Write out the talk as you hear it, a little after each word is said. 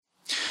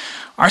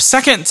Our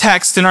second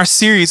text in our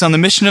series on the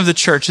mission of the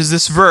church is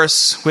this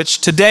verse,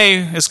 which today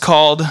is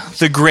called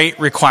the Great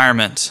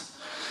Requirement.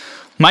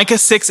 Micah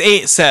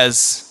 6:8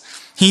 says,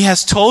 "He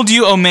has told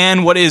you, O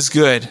man, what is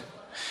good.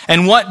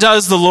 And what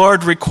does the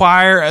Lord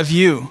require of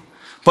you?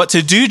 But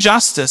to do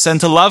justice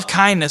and to love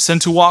kindness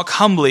and to walk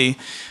humbly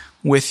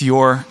with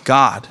your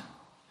God."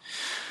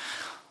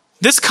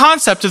 This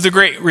concept of the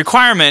Great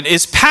Requirement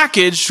is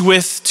packaged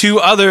with two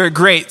other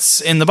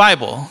greats in the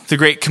Bible, the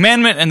Great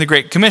Commandment and the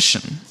Great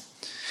Commission,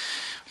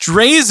 which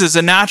raises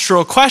a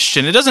natural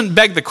question. It doesn't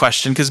beg the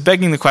question, because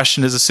begging the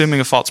question is assuming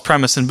a false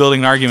premise and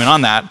building an argument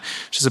on that,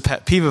 which is a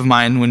pet peeve of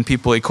mine when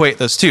people equate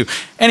those two.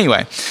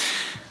 Anyway,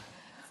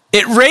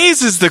 it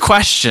raises the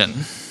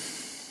question,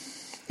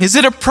 is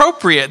it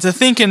appropriate to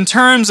think in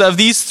terms of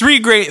these three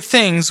great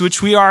things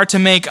which we are to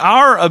make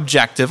our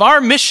objective,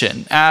 our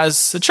mission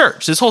as a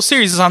church? This whole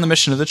series is on the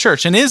mission of the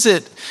church. And is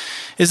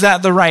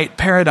that the right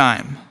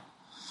paradigm?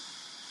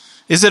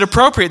 Is it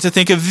appropriate to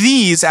think of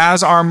these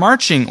as our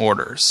marching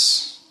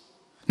orders?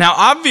 Now,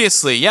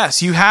 obviously,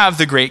 yes, you have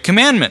the Great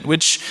Commandment,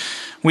 which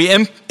we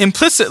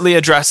implicitly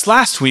addressed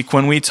last week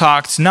when we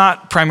talked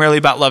not primarily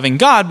about loving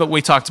God, but we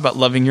talked about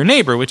loving your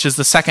neighbor, which is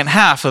the second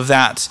half of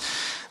that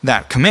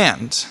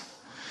command.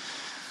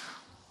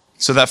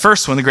 So that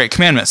first one, the Great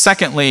Commandment.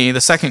 Secondly,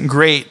 the second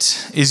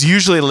great is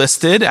usually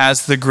listed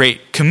as the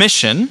Great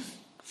Commission,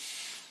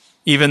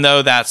 even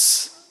though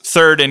that's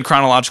third in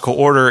chronological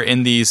order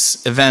in these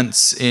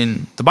events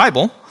in the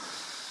Bible.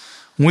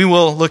 We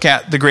will look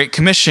at the Great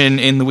Commission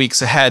in the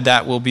weeks ahead.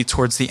 That will be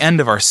towards the end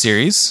of our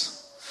series.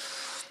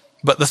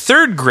 But the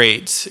third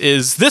great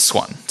is this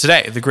one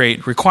today, the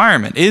Great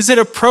Requirement. Is it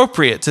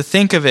appropriate to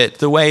think of it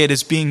the way it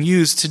is being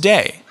used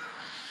today?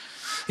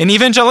 In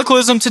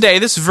evangelicalism today,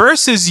 this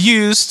verse is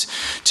used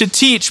to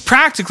teach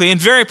practically,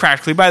 and very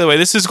practically, by the way,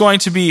 this is going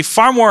to be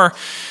far more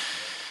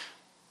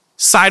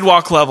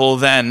sidewalk level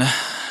than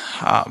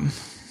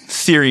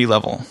theory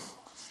level.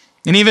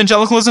 In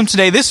evangelicalism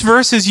today, this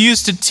verse is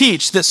used to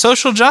teach that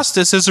social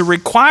justice is a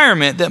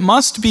requirement that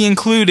must be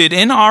included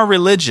in our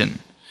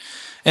religion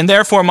and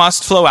therefore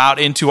must flow out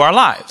into our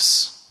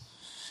lives.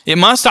 It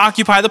must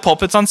occupy the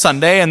pulpits on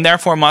Sunday and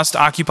therefore must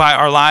occupy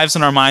our lives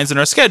and our minds and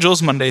our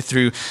schedules Monday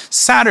through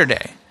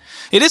Saturday.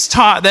 It is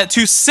taught that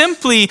to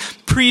simply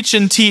preach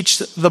and teach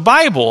the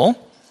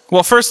Bible,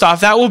 well, first off,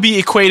 that will be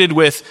equated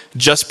with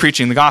just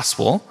preaching the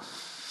gospel,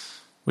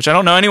 which I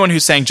don't know anyone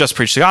who's saying just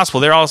preach the gospel.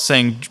 They're all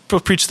saying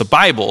preach the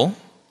Bible.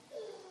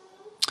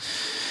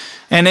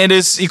 And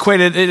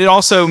it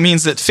also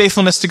means that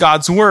faithfulness to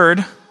God's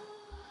word,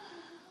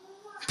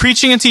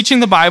 preaching and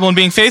teaching the Bible and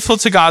being faithful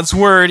to God's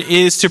word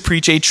is to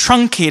preach a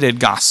truncated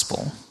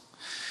gospel.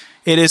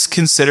 It is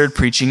considered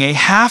preaching a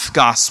half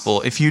gospel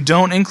if you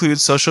don't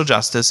include social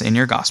justice in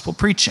your gospel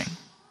preaching.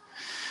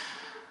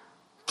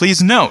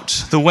 Please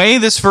note, the way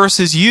this verse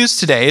is used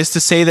today is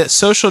to say that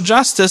social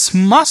justice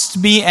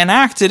must be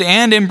enacted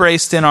and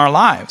embraced in our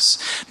lives.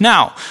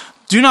 Now,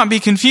 do not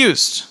be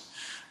confused.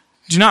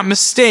 Do not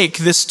mistake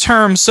this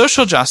term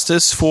social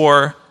justice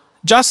for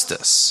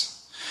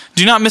justice.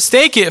 Do not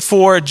mistake it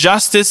for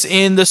justice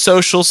in the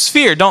social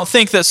sphere. Don't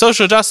think that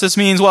social justice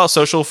means, well,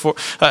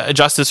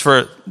 justice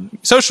for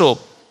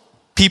social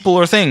people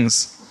or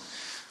things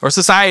or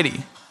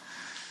society.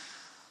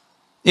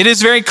 It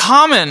is very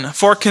common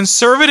for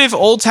conservative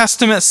Old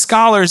Testament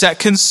scholars at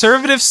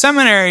conservative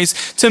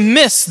seminaries to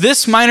miss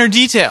this minor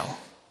detail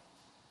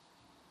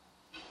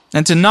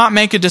and to not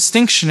make a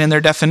distinction in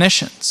their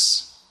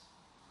definitions.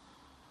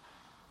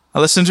 I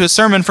listened to a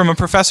sermon from a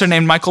professor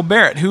named Michael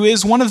Barrett, who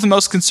is one of the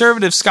most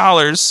conservative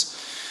scholars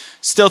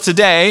still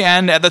today,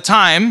 and at the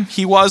time,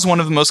 he was one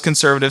of the most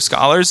conservative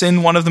scholars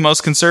in one of the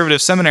most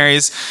conservative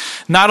seminaries,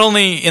 not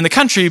only in the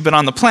country, but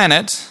on the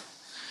planet.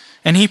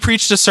 And he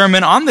preached a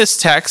sermon on this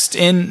text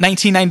in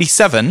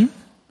 1997,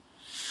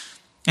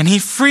 and he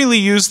freely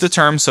used the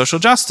term social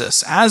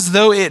justice, as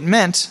though it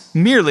meant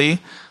merely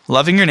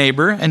loving your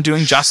neighbor and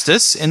doing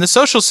justice in the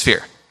social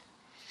sphere.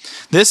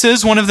 This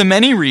is one of the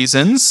many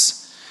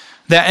reasons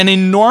that an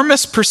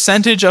enormous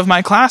percentage of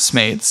my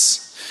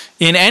classmates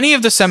in any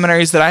of the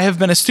seminaries that I have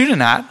been a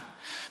student at,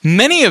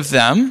 many of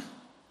them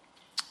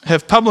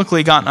have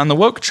publicly gotten on the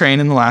woke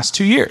train in the last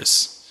 2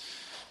 years.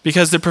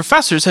 Because the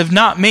professors have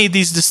not made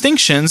these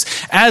distinctions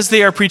as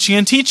they are preaching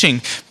and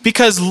teaching.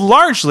 Because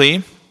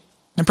largely,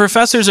 the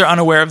professors are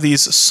unaware of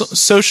these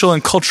social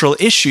and cultural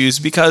issues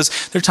because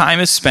their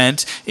time is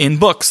spent in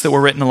books that were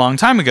written a long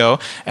time ago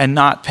and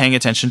not paying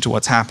attention to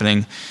what's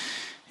happening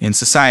in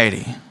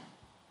society.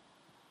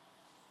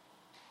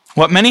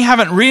 What many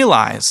haven't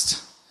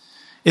realized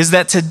is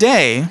that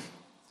today,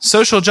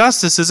 social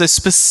justice is a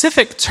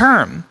specific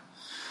term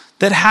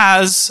that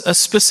has a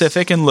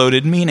specific and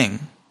loaded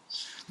meaning.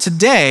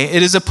 Today,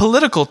 it is a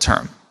political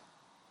term.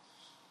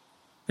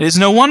 It is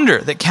no wonder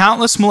that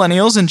countless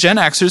millennials and Gen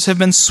Xers have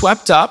been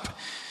swept up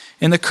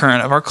in the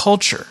current of our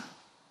culture.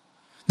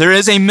 There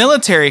is a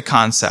military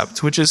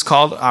concept, which is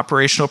called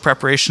operational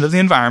preparation of the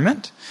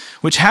environment,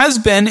 which has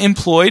been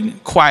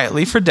employed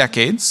quietly for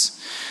decades,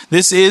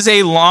 This is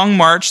a long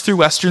march through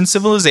Western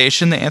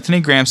civilization that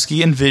Anthony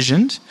Gramsci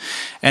envisioned,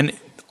 and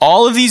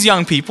all of these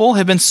young people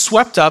have been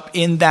swept up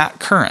in that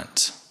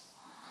current.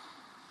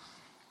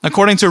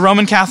 According to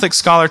Roman Catholic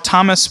scholar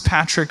Thomas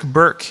Patrick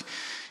Burke,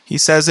 he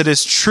says it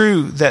is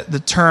true that the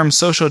term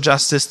social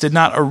justice did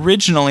not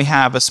originally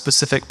have a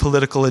specific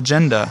political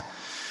agenda.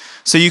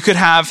 So you could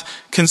have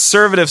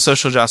conservative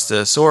social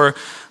justice, or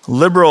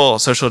liberal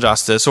social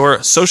justice,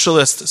 or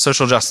socialist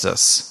social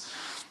justice.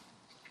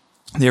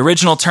 The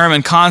original term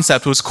and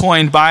concept was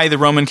coined by the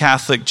Roman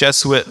Catholic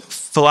Jesuit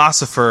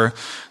philosopher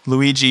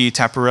Luigi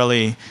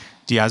Tapparelli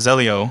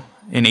d'Azeglio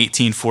in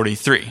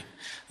 1843.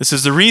 This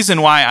is the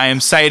reason why I am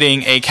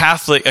citing a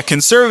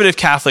conservative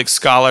Catholic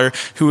scholar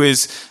who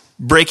is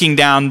breaking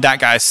down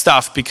that guy's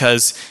stuff,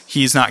 because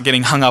he's not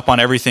getting hung up on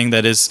everything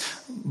that is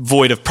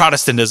void of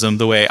Protestantism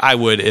the way I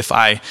would if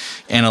I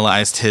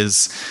analyzed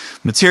his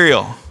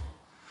material.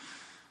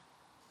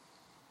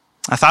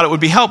 I thought it would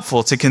be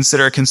helpful to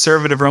consider a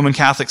conservative Roman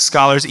Catholic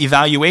scholar's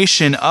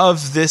evaluation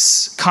of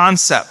this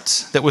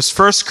concept that was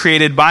first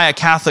created by a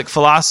Catholic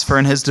philosopher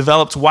and has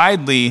developed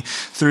widely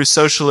through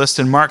socialist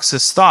and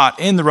Marxist thought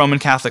in the Roman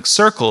Catholic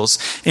circles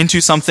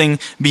into something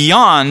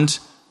beyond,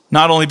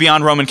 not only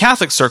beyond Roman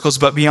Catholic circles,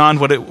 but beyond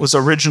what it was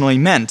originally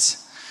meant.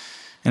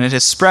 And it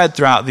has spread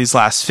throughout these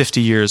last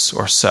 50 years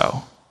or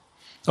so.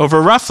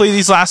 Over roughly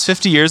these last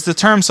 50 years, the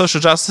term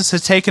social justice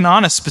has taken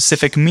on a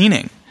specific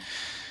meaning.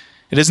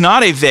 It is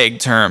not a vague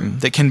term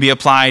that can be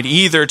applied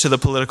either to the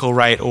political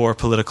right or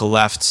political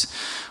left,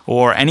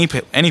 or any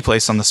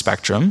place on the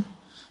spectrum,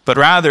 but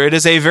rather it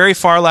is a very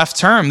far left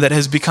term that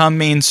has become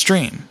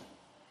mainstream.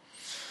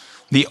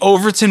 The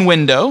Overton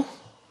window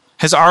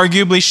has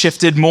arguably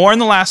shifted more in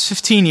the last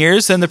 15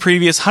 years than the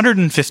previous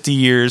 150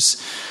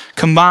 years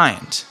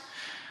combined.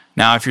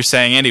 Now, if you're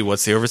saying, Andy,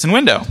 what's the Overton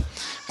window?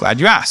 Glad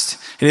you asked.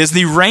 It is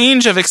the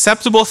range of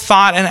acceptable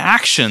thought and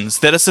actions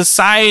that a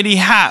society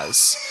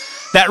has.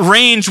 That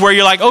range where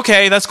you're like,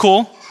 okay, that's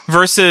cool,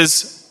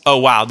 versus, oh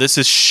wow, this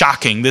is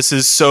shocking. This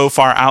is so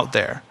far out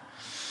there.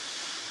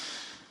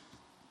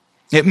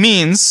 It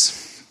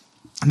means,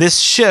 this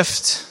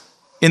shift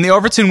in the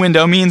Overton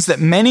window means that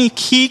many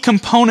key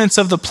components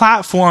of the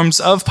platforms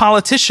of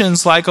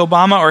politicians like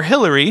Obama or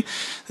Hillary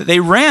that they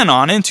ran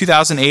on in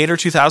 2008 or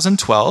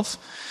 2012,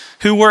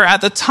 who were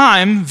at the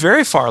time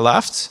very far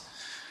left,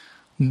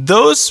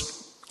 those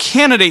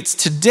candidates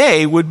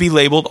today would be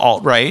labeled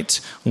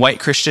alt-right, white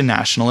Christian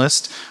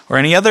nationalist, or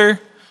any other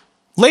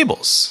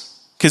labels.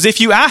 Because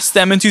if you ask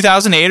them in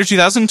 2008 or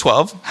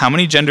 2012, how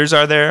many genders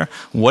are there?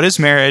 What is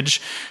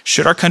marriage?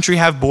 Should our country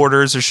have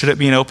borders, or should it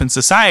be an open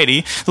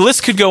society? The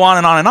list could go on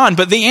and on and on,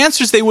 but the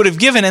answers they would have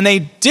given, and they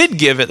did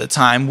give at the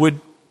time,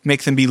 would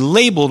make them be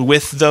labeled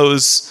with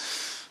those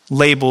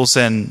labels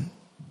and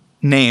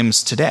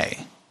names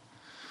today.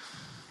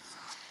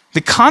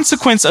 The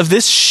consequence of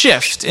this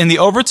shift in the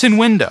Overton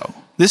window,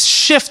 this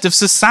shift of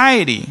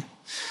society,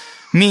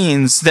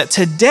 means that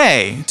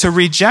today, to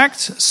reject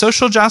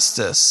social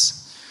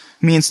justice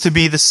means to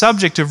be the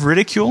subject of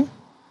ridicule,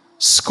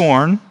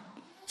 scorn,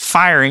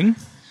 firing,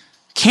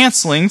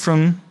 canceling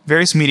from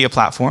various media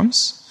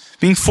platforms,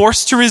 being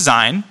forced to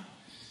resign,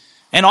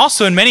 and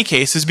also in many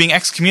cases being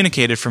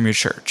excommunicated from your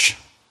church.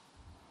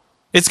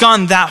 It's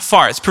gone that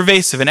far. It's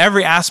pervasive in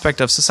every aspect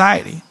of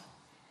society.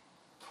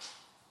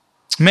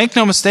 Make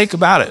no mistake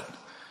about it.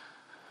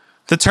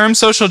 The term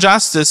social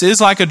justice is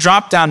like a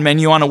drop-down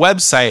menu on a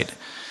website,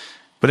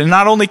 but it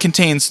not only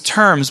contains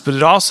terms, but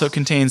it also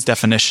contains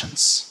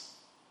definitions.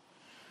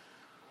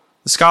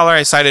 The scholar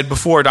I cited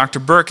before, Dr.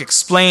 Burke,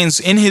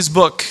 explains in his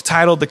book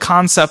titled The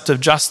Concept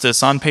of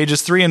Justice on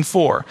pages 3 and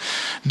 4.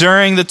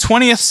 During the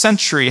 20th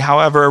century,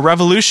 however, a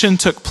revolution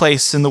took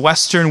place in the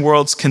Western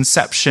world's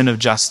conception of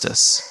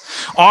justice.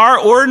 Our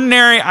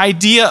ordinary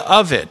idea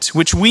of it,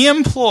 which we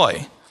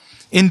employ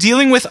in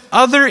dealing with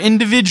other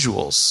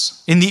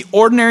individuals in the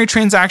ordinary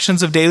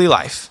transactions of daily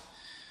life,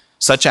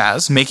 such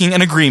as making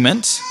an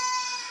agreement,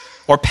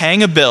 or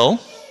paying a bill,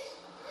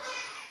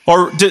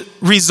 or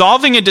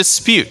resolving a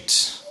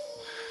dispute,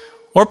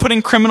 or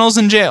putting criminals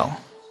in jail.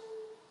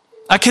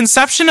 A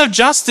conception of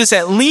justice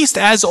at least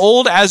as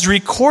old as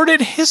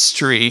recorded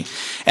history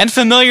and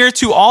familiar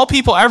to all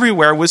people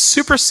everywhere was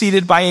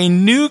superseded by a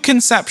new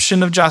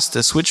conception of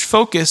justice, which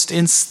focused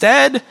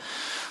instead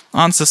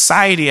on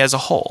society as a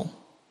whole.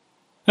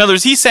 In other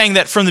words, he's saying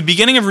that from the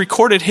beginning of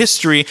recorded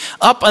history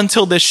up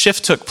until this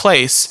shift took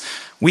place,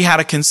 we had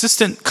a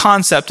consistent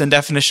concept and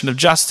definition of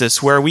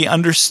justice where we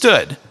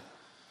understood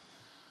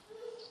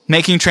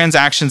making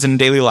transactions in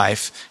daily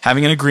life,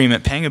 having an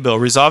agreement, paying a bill,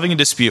 resolving a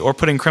dispute, or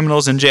putting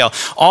criminals in jail.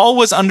 All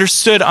was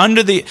understood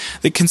under the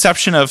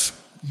conception of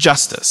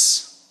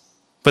justice.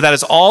 But that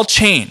has all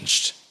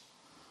changed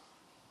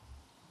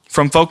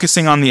from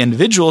focusing on the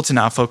individual to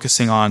now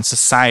focusing on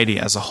society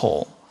as a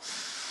whole.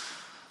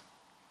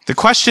 The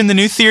question the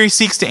new theory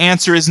seeks to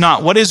answer is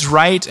not what is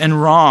right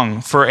and wrong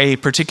for a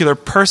particular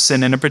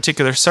person in a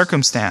particular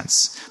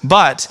circumstance,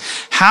 but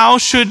how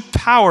should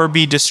power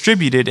be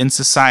distributed in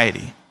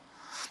society?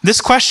 This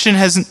question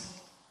has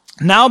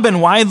now been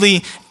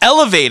widely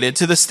elevated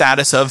to the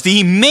status of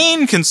the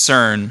main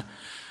concern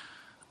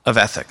of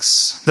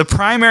ethics. The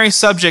primary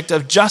subject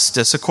of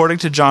justice, according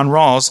to John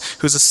Rawls,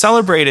 who's a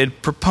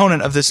celebrated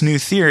proponent of this new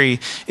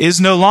theory,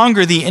 is no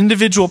longer the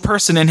individual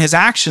person and his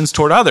actions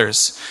toward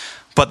others,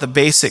 but the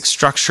basic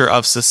structure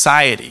of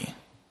society.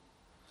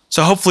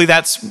 So hopefully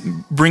that's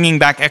bringing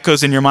back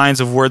echoes in your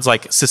minds of words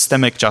like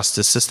systemic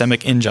justice,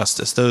 systemic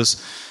injustice,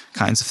 those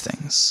kinds of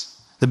things.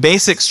 The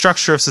basic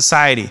structure of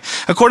society.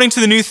 According to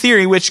the new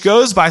theory, which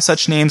goes by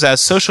such names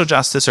as social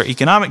justice or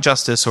economic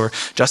justice or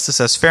justice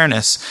as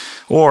fairness,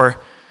 or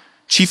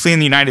chiefly in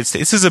the United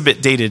States, this is a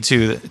bit dated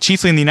too,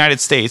 chiefly in the United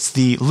States,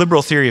 the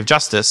liberal theory of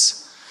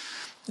justice,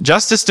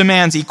 justice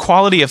demands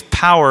equality of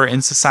power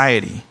in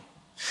society.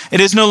 It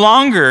is no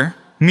longer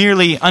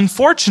merely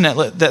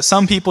unfortunate that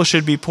some people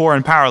should be poor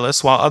and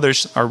powerless while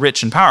others are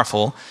rich and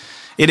powerful.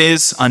 It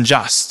is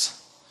unjust.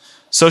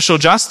 Social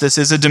justice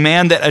is a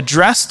demand that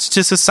addressed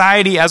to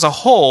society as a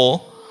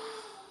whole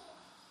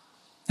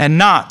and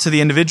not to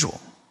the individual.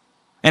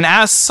 And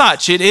as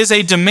such, it is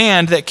a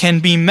demand that can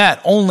be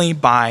met only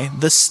by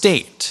the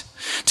state.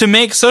 To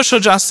make social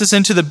justice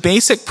into the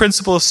basic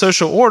principle of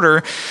social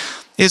order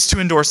is to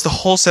endorse the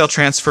wholesale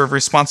transfer of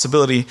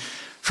responsibility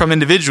from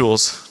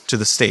individuals to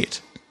the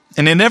state.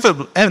 And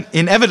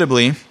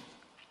inevitably,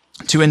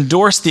 to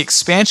endorse the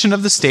expansion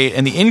of the state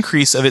and the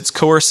increase of its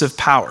coercive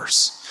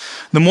powers.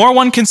 The more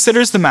one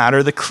considers the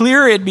matter, the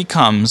clearer it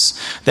becomes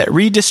that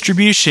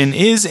redistribution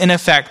is, in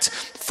effect,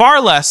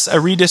 far less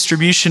a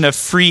redistribution of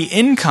free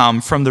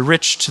income from the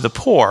rich to the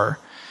poor,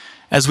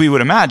 as we would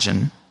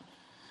imagine,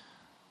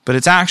 but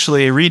it's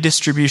actually a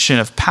redistribution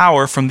of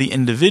power from the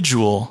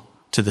individual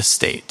to the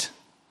state.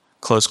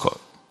 Close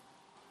quote.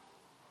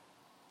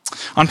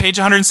 On page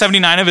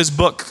 179 of his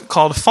book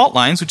called Fault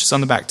Lines, which is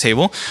on the back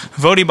table,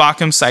 Voddie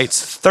Baucham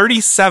cites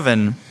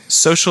 37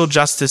 social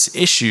justice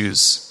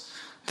issues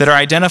that are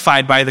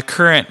identified by the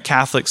current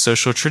Catholic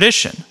social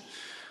tradition,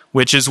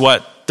 which is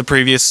what the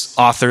previous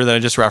author that I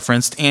just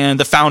referenced and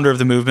the founder of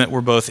the movement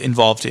were both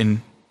involved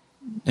in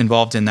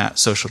that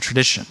social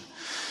tradition.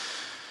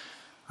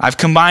 I've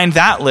combined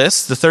that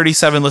list, the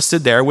 37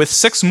 listed there, with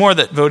 6 more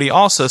that Voddie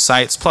also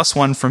cites, plus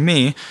 1 from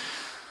me,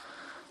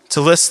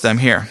 to list them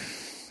here.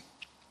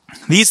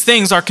 These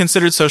things are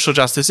considered social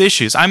justice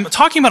issues. I'm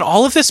talking about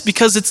all of this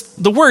because it's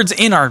the words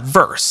in our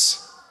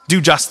verse.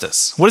 Do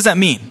justice. What does that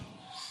mean?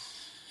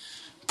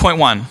 Point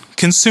 1,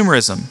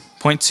 consumerism.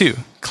 Point 2,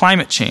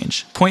 climate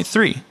change. Point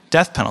 3,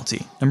 death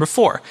penalty. Number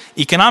 4,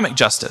 economic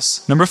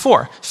justice. Number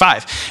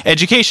 5,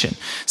 education.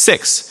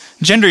 6,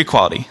 gender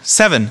equality.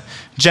 7,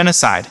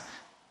 genocide.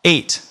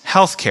 8,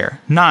 healthcare.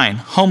 9,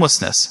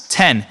 homelessness.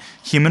 10,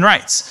 human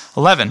rights.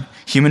 11,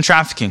 human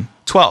trafficking.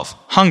 12,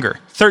 hunger.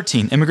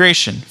 13,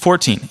 immigration.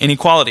 14,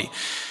 inequality.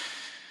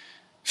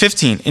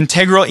 15,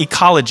 integral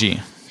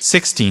ecology.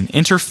 16,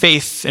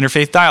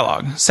 interfaith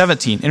dialogue.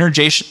 17,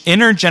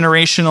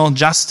 intergenerational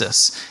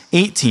justice.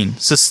 18,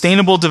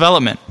 sustainable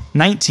development.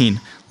 19,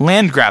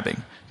 land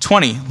grabbing.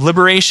 20,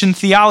 liberation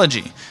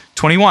theology.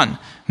 21,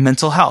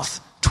 mental health.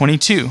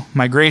 22,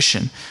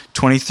 migration.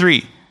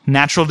 23,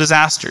 natural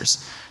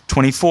disasters.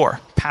 24,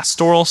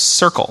 pastoral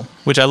circle,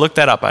 which I looked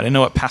that up. I didn't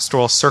know what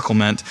pastoral circle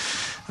meant.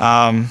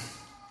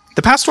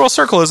 The pastoral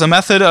circle is a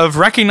method of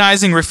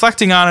recognizing,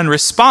 reflecting on, and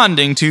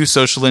responding to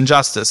social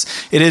injustice.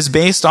 It is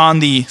based on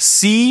the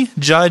See,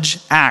 Judge,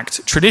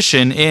 Act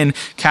tradition in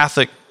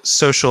Catholic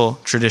social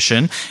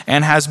tradition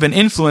and has been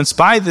influenced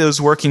by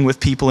those working with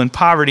people in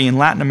poverty in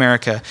Latin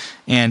America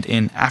and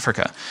in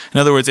Africa. In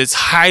other words, it's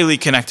highly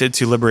connected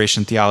to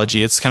liberation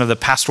theology. It's kind of the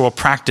pastoral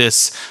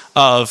practice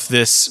of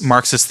this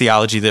Marxist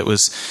theology that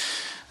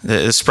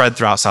is spread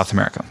throughout South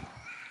America.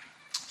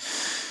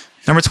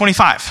 Number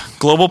 25,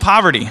 global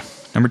poverty.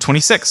 Number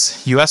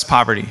 26, U.S.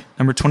 poverty.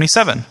 Number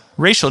 27,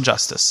 racial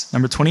justice.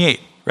 Number 28,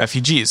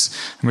 refugees.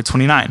 Number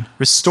 29,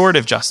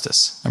 restorative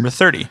justice. Number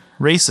 30,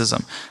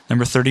 racism.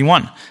 Number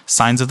 31,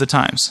 signs of the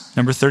times.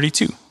 Number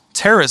 32,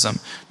 terrorism.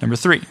 Number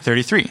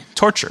 33,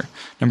 torture.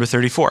 Number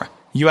 34,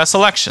 U.S.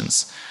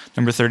 elections.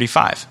 Number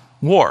 35,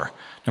 war.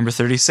 Number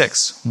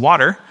 36,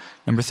 water.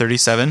 Number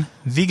 37,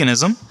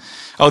 veganism.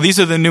 Oh, these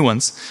are the new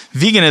ones.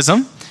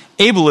 Veganism,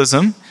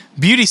 ableism,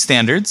 beauty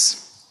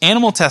standards,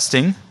 animal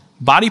testing,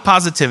 body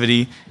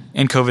positivity,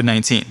 and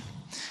COVID-19.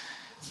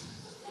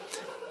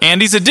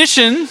 Andy's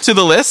addition to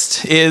the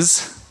list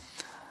is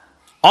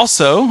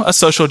also a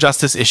social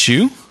justice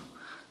issue,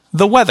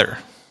 the weather.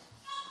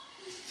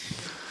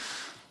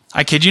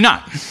 I kid you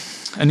not.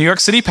 A New York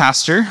City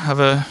pastor of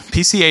a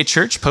PCA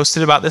church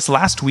posted about this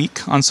last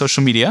week on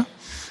social media.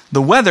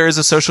 The weather is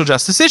a social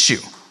justice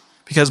issue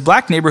because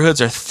black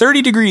neighborhoods are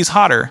 30 degrees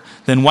hotter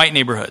than white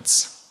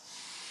neighborhoods.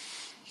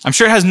 I'm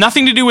sure it has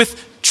nothing to do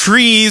with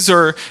trees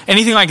or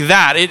anything like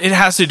that. It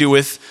has to do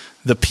with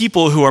the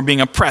people who are being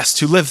oppressed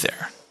who live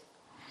there.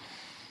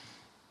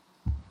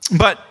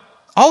 But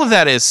all of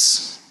that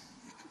is,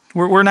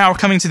 we're now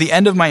coming to the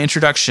end of my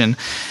introduction.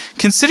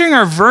 Considering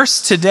our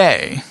verse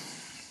today,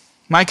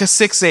 Micah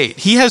 6:8,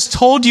 he has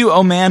told you,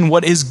 O man,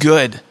 what is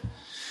good.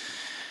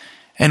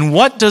 And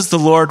what does the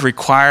Lord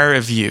require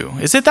of you?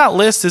 Is it that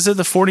list? Is it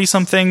the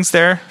 40-some things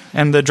there?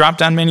 And the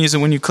drop-down menus,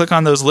 and when you click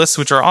on those lists,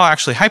 which are all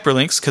actually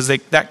hyperlinks, because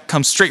that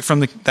comes straight from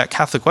that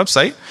Catholic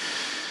website.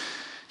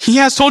 He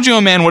has told you,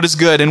 O man, what is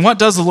good, and what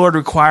does the Lord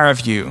require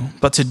of you?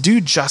 But to do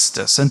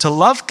justice, and to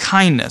love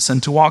kindness,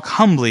 and to walk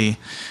humbly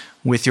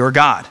with your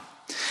God.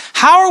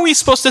 How are we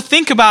supposed to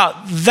think about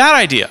that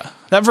idea,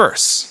 that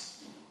verse?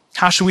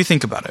 How should we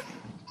think about it?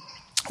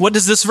 What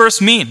does this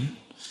verse mean?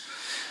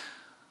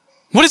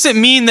 What does it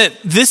mean that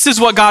this is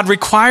what God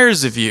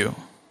requires of you?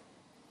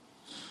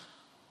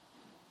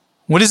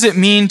 What does it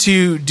mean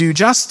to do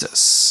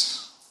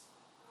justice?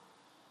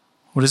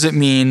 What does it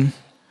mean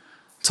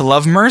to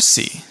love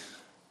mercy?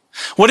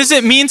 What does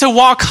it mean to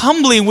walk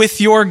humbly with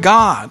your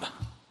God?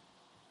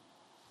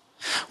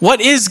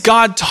 What is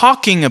God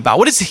talking about?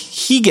 What is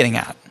he getting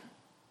at?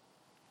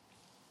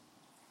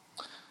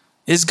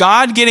 Is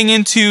God getting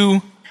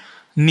into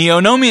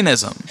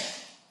neo-nomianism?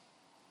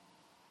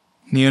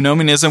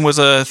 Neo-nomianism was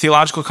a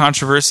theological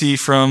controversy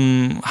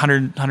from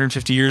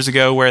 150 years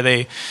ago where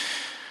they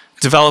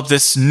developed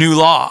this new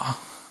law,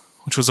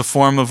 which was a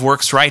form of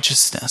works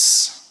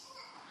righteousness.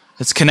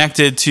 It's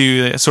connected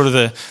to sort of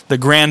the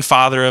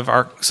grandfather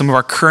of some of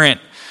our current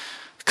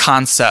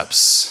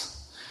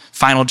concepts,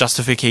 final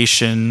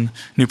justification,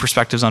 new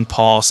perspectives on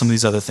Paul, some of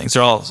these other things.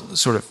 They're all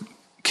sort of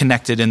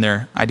connected in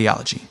their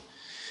ideology.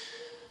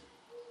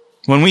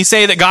 When we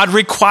say that God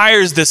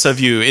requires this of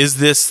you, is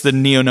this the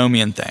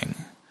neo-nomian thing?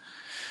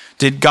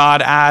 Did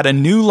God add a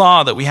new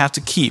law that we have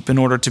to keep in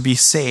order to be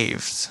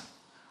saved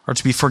or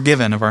to be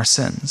forgiven of our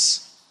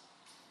sins?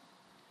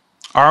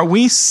 Are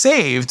we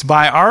saved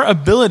by our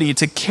ability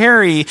to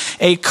carry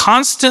a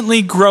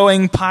constantly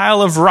growing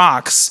pile of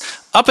rocks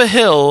up a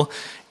hill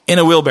in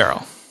a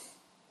wheelbarrow?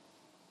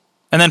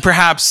 And then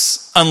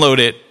perhaps unload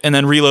it and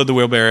then reload the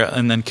wheelbarrow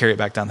and then carry it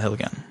back down the hill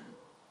again?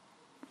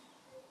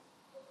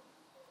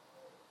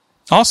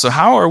 Also,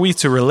 how are we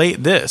to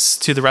relate this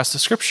to the rest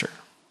of Scripture?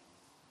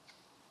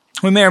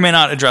 We may or may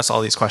not address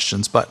all these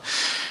questions, but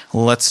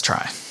let's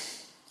try.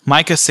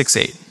 Micah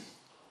 6:8.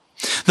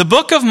 The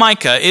book of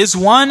Micah is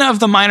one of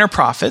the minor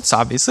prophets,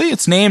 obviously.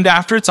 It's named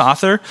after its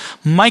author,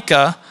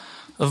 Micah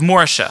of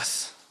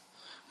Moresheth.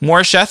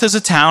 Moresheth is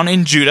a town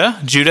in Judah.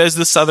 Judah is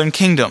the southern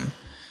kingdom.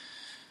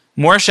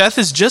 Moresheth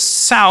is just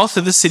south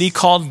of the city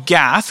called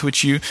Gath,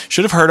 which you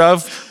should have heard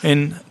of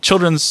in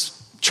children's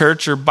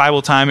church or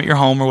Bible time at your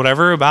home or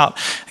whatever, about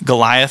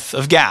Goliath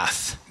of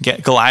Gath.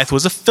 Goliath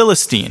was a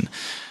Philistine.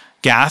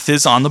 Gath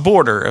is on the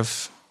border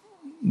of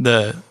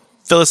the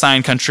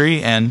Philistine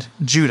country and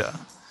Judah.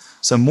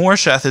 So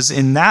Moresheth is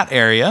in that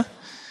area.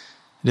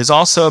 It is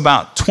also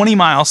about 20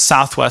 miles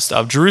southwest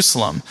of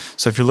Jerusalem.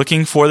 So if you're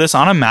looking for this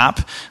on a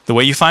map, the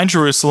way you find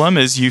Jerusalem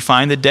is you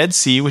find the Dead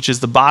Sea, which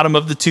is the bottom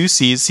of the two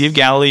seas, Sea of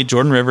Galilee,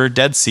 Jordan River,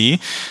 Dead Sea.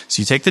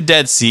 So you take the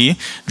Dead Sea,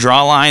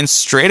 draw a line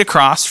straight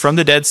across from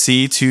the Dead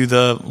Sea to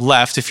the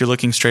left if you're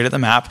looking straight at the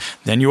map.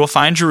 Then you will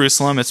find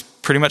Jerusalem. It's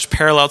pretty much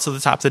parallel to the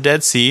top of the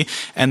Dead Sea.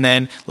 And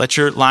then let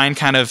your line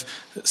kind of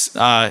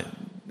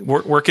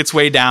work its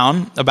way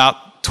down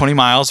about 20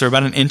 miles or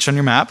about an inch on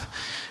your map.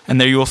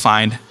 And there you will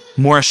find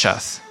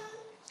Moresheth.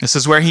 This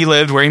is where he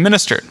lived, where he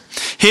ministered.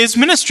 His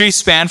ministry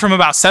spanned from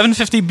about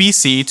 750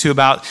 BC to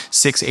about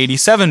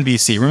 687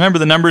 BC. Remember,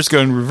 the numbers go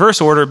in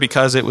reverse order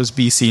because it was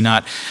BC,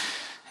 not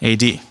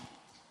AD.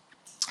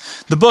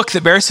 The book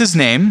that bears his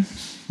name,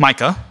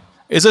 Micah,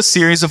 is a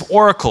series of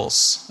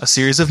oracles, a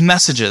series of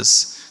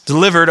messages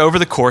delivered over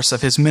the course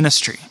of his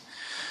ministry.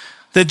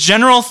 The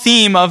general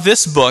theme of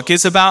this book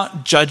is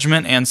about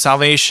judgment and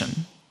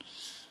salvation.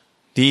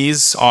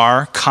 These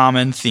are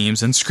common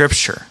themes in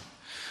Scripture.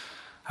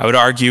 I would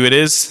argue it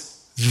is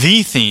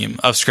the theme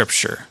of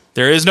Scripture.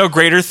 There is no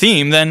greater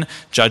theme than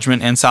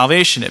judgment and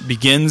salvation. It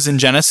begins in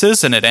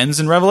Genesis and it ends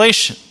in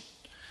Revelation.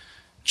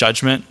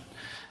 Judgment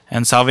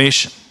and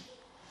salvation.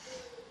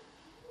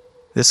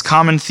 This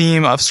common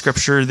theme of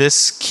Scripture,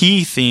 this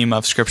key theme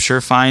of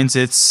Scripture, finds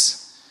its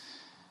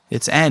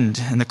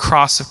end in the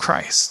cross of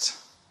Christ.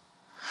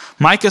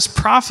 Micah's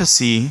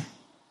prophecy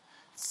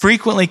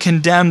frequently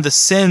condemned the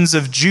sins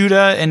of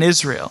Judah and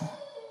Israel,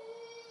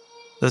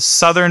 the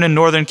southern and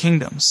northern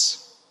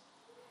kingdoms.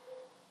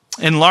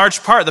 In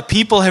large part, the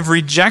people have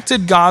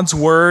rejected God's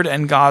word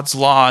and God's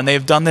law, and they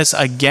have done this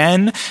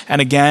again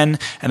and again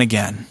and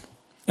again.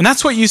 And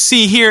that's what you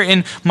see here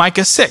in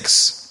Micah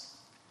 6,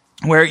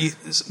 where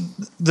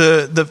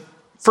the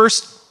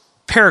first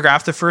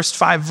paragraph, the first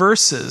 5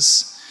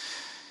 verses,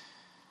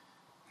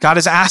 God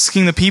is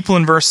asking the people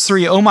in verse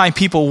 3, "O my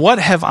people, what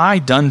have I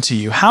done to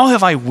you? How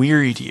have I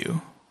wearied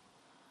you?"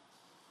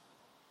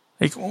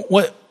 Like,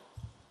 what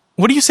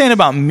are you saying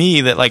about me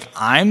that, like,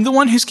 I'm the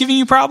one who's giving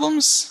you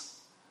problems?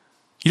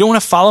 You don't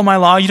want to follow my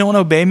law. You don't want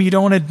to obey me. You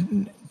don't want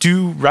to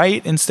do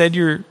right. Instead,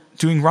 you're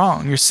doing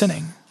wrong. You're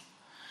sinning.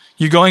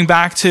 You're going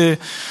back to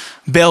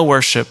Baal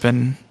worship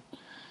and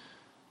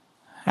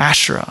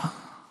Asherah.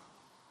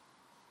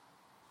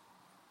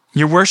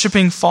 You're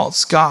worshiping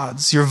false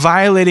gods. You're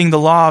violating the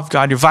law of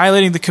God. You're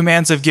violating the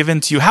commands I've given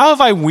to you. How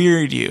have I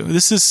wearied you?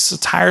 This is a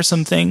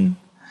tiresome thing.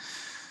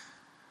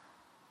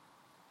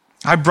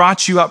 I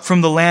brought you up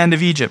from the land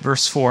of Egypt,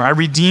 verse 4. I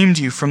redeemed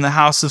you from the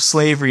house of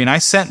slavery, and I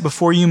sent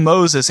before you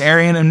Moses,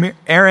 Aaron,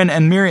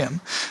 and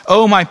Miriam.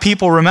 O my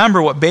people, remember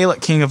what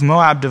Balak king of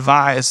Moab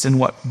devised, and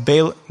what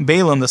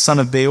Balaam the son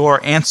of Beor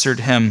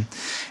answered him,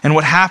 and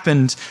what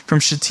happened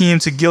from Shittim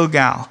to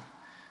Gilgal,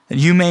 that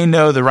you may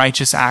know the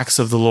righteous acts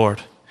of the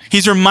Lord.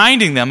 He's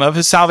reminding them of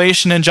his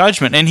salvation and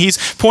judgment, and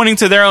he's pointing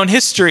to their own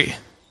history,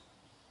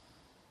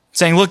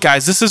 saying, look,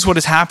 guys, this is what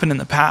has happened in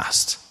the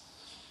past.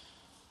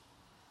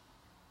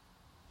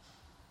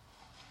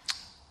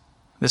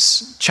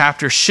 This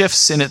chapter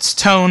shifts in its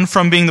tone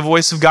from being the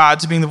voice of God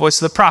to being the voice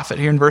of the prophet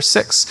here in verse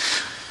 6.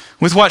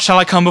 With what shall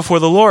I come before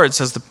the Lord,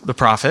 says the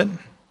prophet,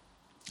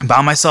 and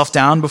bow myself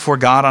down before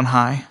God on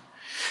high?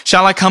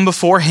 Shall I come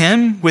before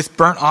him with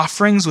burnt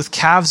offerings, with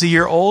calves a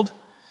year old?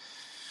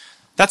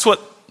 That's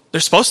what they're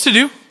supposed to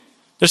do.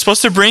 They're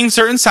supposed to bring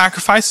certain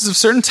sacrifices of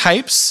certain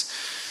types.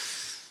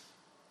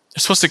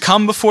 They're supposed to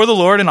come before the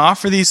Lord and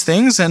offer these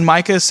things. And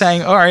Micah is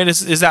saying, all right,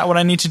 is that what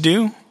I need to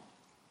do?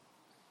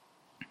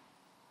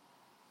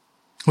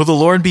 Will the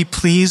Lord be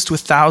pleased with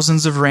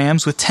thousands of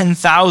rams, with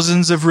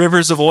 10,000s of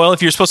rivers of oil?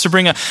 If you're supposed to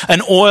bring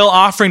an oil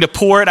offering to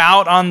pour it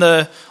out on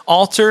the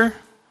altar?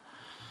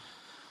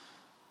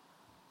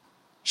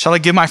 Shall I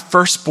give my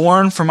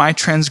firstborn for my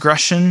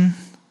transgression,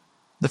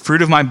 the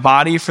fruit of my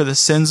body for the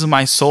sins of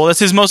my soul? That's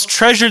his most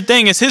treasured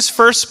thing. Is his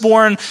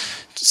firstborn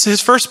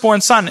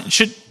son.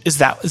 Is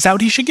that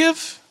what he should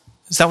give?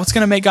 Is that what's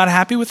going to make God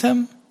happy with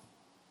him?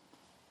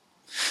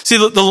 See,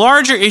 the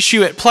larger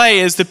issue at play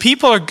is the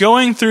people are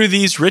going through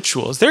these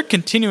rituals. They're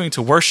continuing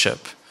to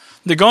worship.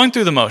 They're going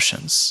through the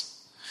motions.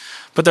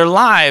 But their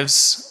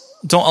lives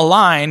don't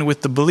align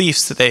with the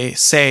beliefs that they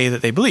say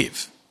that they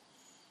believe.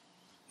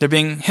 They're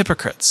being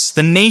hypocrites.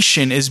 The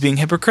nation is being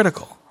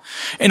hypocritical.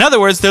 In other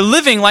words, they're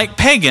living like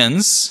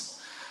pagans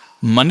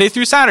Monday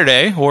through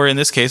Saturday, or in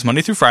this case,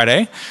 Monday through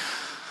Friday.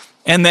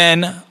 And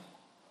then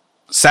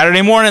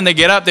Saturday morning, they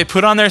get up, they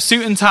put on their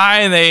suit and tie,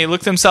 and they look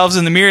themselves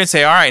in the mirror and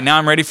say, all right, now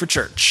I'm ready for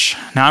church.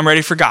 Now I'm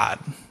ready for God.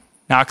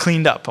 Now I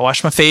cleaned up. I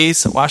washed my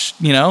face.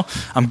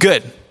 I'm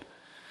good.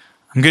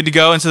 I'm good to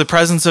go into the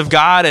presence of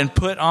God and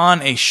put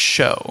on a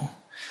show.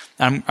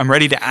 I'm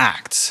ready to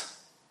act.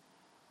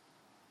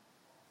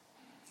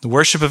 The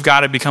worship of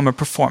God had become a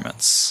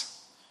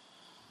performance.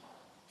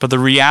 But the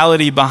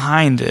reality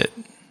behind it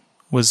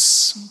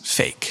was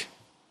fake.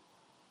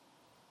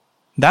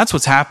 That's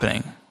what's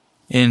happening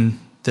in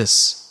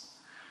this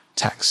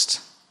text.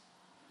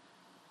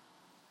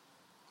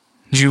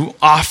 You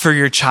offer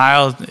your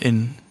child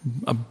in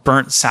a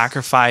burnt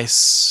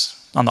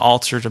sacrifice on the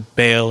altar to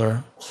Baal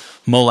or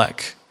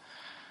Molech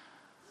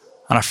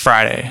on a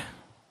Friday,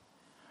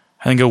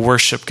 and then go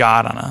worship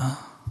God on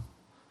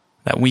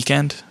that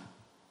weekend.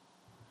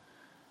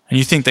 And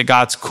you think that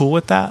God's cool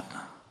with that?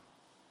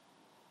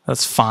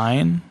 That's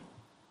fine.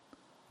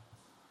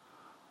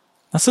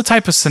 That's the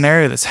type of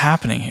scenario that's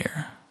happening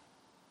here.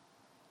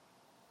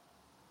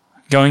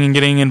 Going and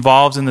getting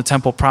involved in the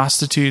temple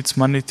prostitutes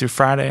Monday through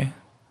Friday.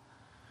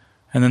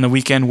 And then the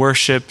weekend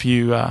worship,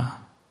 you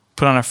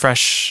put on a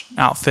fresh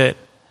outfit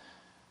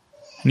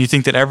and you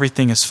think that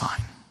everything is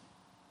fine.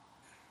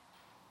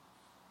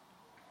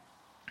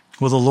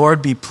 Will the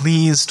Lord be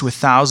pleased with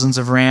thousands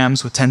of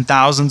rams, with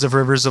 10,000s of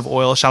rivers of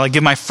oil? Shall I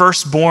give my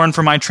firstborn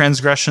for my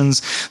transgressions,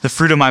 the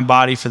fruit of my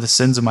body for the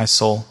sins of my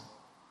soul?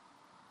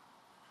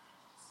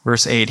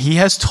 Verse 8, he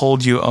has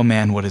told you, O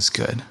man, what is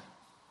good.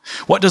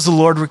 What does the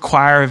Lord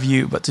require of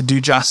you but to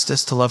do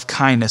justice, to love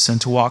kindness, and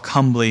to walk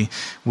humbly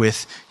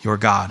with your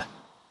God?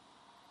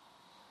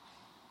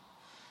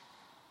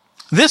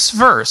 This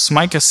verse,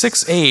 Micah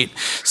 6:8,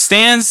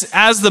 stands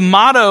as the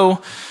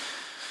motto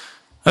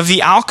of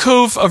the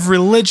alcove of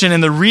religion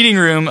in the reading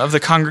room of the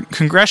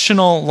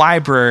Congressional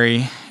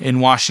Library in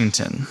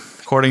Washington,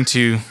 according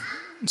to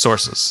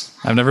sources.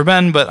 I've never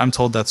been, but I'm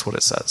told that's what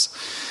it says.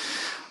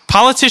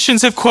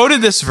 Politicians have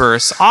quoted this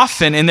verse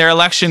often in their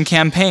election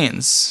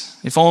campaigns.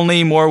 If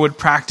only more would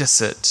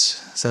practice it,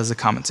 says the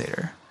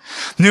commentator.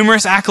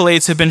 Numerous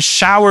accolades have been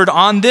showered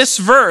on this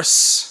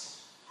verse.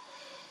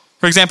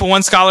 For example,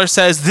 one scholar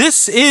says,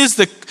 this is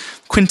the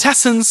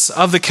quintessence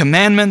of the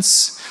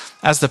commandments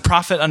as the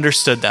prophet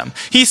understood them.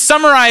 He's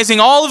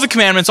summarizing all of the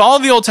commandments, all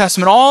of the Old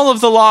Testament, all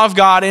of the law of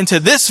God into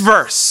this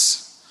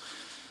verse.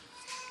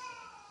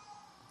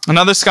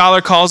 Another scholar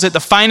calls it the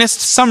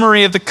finest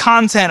summary of the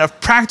content of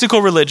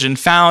practical religion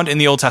found in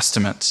the Old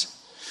Testament.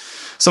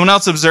 Someone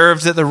else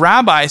observed that the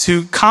rabbis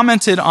who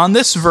commented on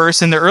this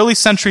verse in the early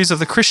centuries of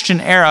the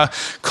Christian era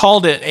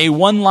called it a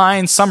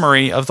one-line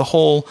summary of the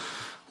whole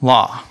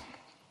law.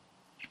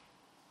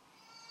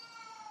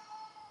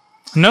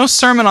 No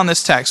sermon on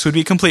this text would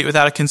be complete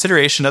without a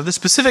consideration of the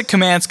specific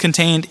commands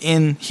contained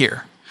in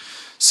here.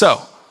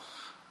 So,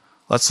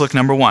 let's look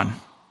number 1,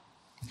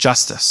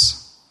 justice.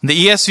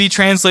 The ESV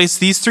translates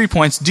these 3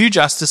 points: do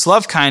justice,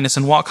 love kindness,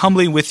 and walk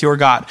humbly with your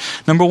God.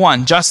 Number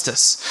 1,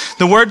 justice.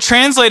 The word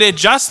translated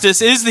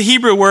justice is the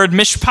Hebrew word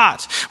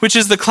mishpat, which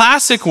is the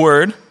classic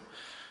word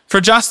for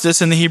justice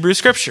in the Hebrew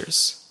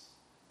Scriptures.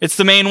 It's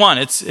the main one.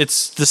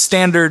 It's the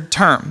standard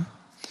term.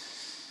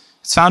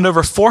 It's found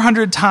over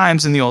 400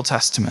 times in the Old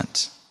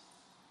Testament.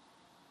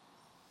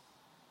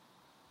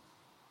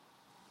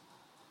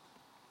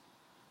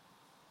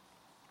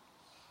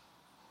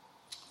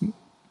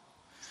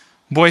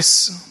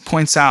 Boyce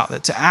points out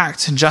that to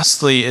act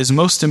justly is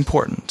most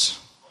important,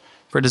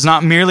 for it does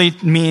not merely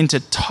mean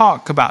to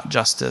talk about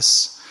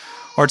justice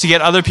or to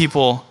get other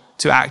people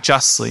to act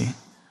justly,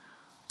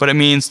 but it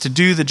means to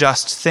do the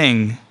just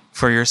thing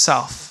for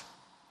yourself.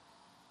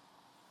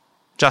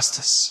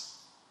 Justice.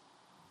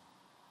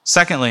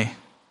 Secondly,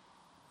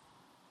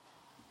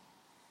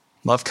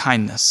 love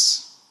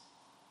kindness.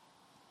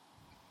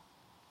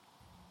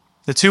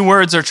 The two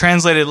words are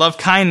translated love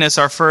kindness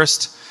are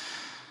first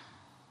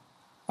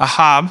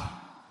ahab,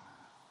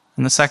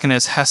 and the second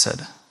is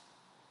hesed.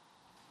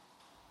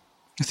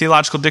 The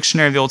Theological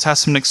Dictionary of the Old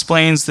Testament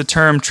explains the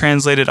term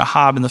translated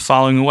ahab in the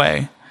following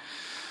way.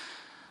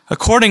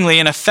 Accordingly,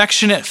 an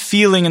affectionate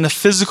feeling in the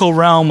physical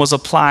realm was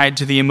applied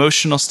to the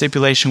emotional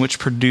stipulation which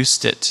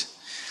produced it.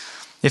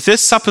 If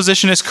this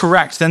supposition is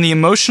correct, then the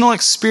emotional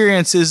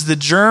experience is the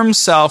germ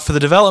cell for the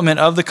development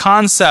of the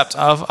concept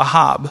of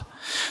ahab.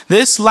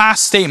 This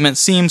last statement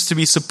seems to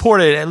be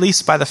supported at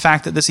least by the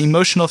fact that this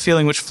emotional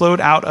feeling which flowed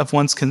out of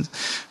one's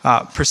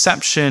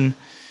perception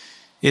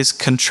is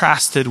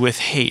contrasted with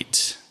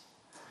hate.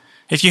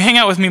 If you hang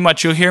out with me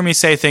much, you'll hear me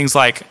say things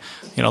like,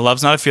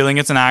 love's not a feeling,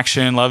 it's an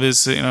action. Love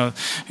is,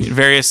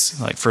 various,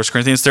 like 1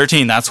 Corinthians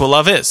 13, that's what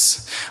love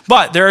is.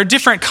 But there are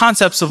different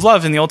concepts of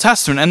love in the Old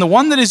Testament, and the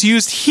one that is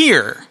used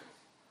here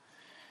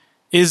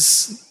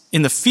is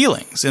in the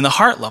feelings, in the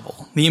heart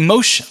level, the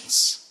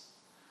emotions.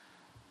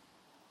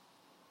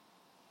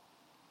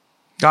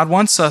 God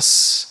wants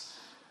us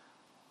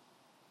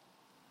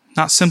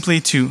not simply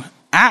to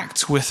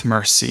act with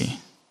mercy,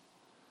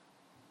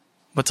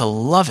 but to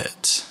love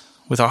it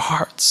with our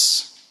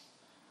hearts.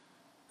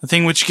 The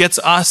thing which gets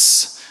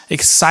us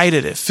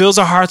excited, it fills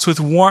our hearts with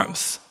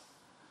warmth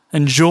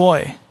and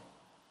joy,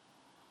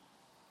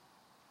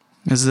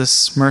 is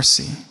this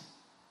mercy.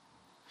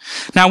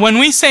 Now, when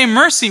we say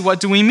mercy, what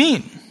do we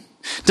mean?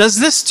 Does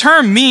this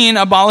term mean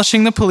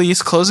abolishing the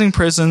police, closing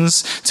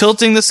prisons,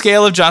 tilting the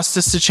scale of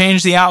justice to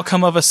change the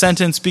outcome of a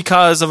sentence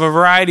because of a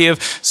variety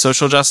of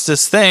social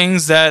justice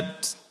things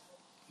that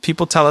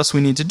people tell us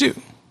we need to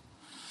do?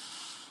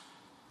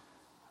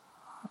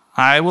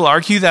 I will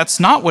argue that's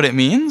not what it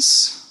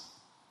means.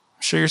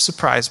 I'm sure you're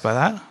surprised by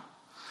that.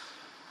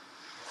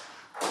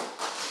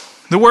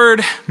 The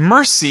word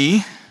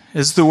mercy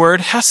is the word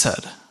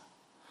hesed,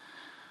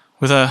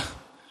 with a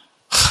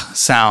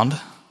sound,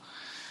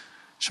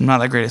 which I'm not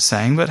that great at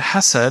saying, but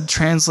hesed,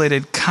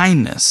 translated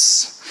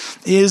kindness,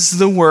 is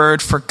the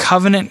word for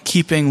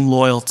covenant-keeping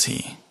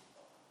loyalty.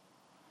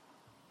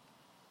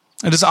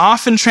 It is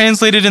often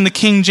translated in the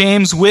King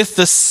James with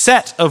the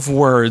set of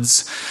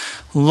words,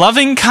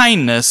 loving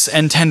kindness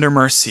and tender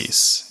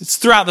mercies. It's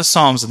throughout the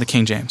Psalms in the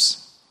King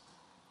James.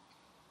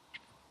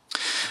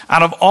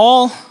 Out of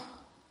all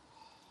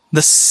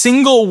the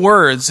single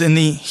words in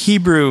the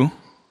Hebrew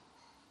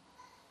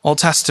Old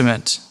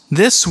Testament,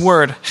 this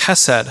word,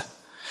 hesed,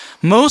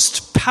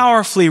 most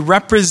powerfully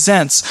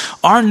represents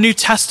our New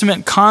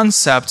Testament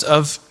concept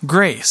of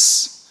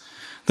grace,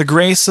 the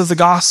grace of the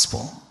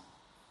gospel,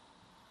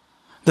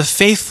 the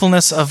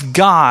faithfulness of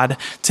God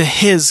to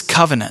his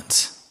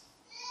covenant.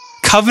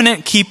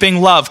 Covenant-keeping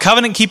love,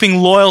 covenant-keeping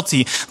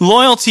loyalty,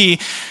 loyalty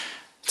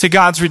to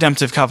God's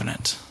redemptive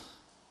covenant.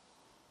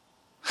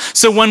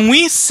 So when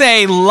we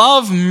say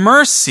love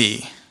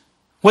mercy,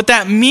 what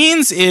that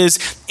means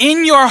is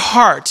in your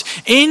heart,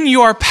 in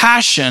your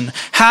passion,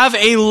 have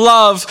a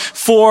love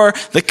for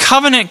the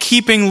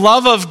covenant-keeping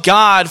love of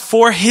God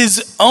for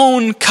his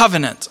own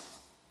covenant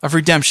of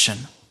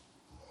redemption.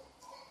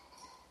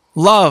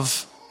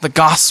 Love the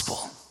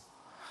gospel.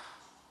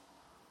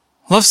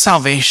 Love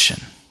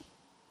salvation.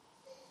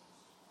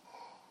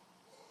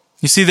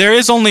 You see, there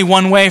is only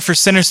one way for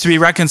sinners to be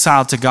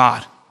reconciled to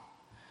God.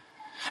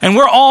 And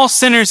we're all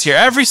sinners here.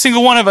 Every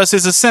single one of us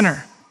is a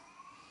sinner.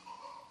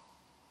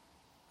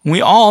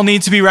 We all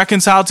need to be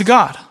reconciled to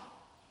God.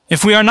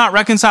 If we are not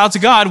reconciled to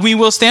God, we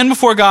will stand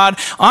before God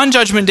on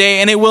Judgment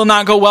Day and it will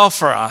not go well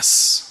for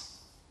us.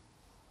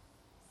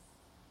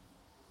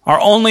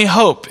 Our only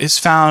hope is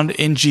found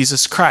in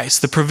Jesus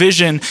Christ, the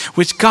provision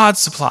which God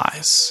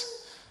supplies.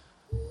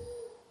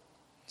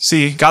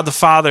 See, God the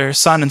Father,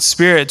 Son, and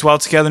Spirit dwell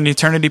together in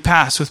eternity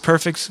past with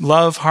perfect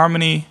love,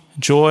 harmony,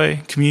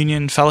 joy,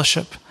 communion,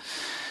 fellowship.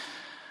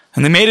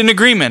 And they made an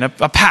agreement,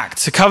 a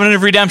pact, a covenant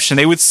of redemption.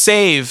 They would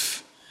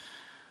save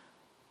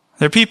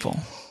their people.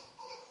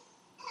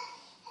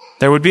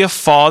 There would be a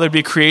fall, there'd be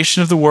a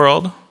creation of the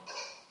world.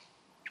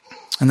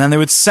 And then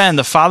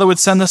the Father would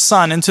send the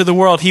Son into the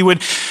world. He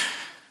would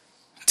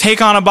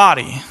take on a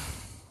body.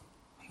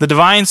 The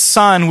divine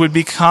Son would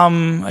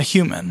become a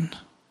human.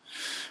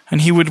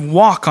 And he would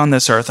walk on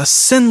this earth, a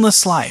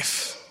sinless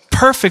life,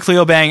 perfectly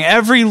obeying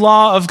every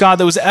law of God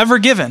that was ever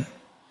given.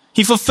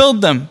 He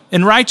fulfilled them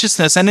in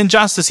righteousness and in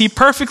justice. He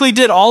perfectly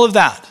did all of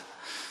that.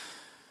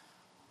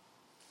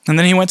 And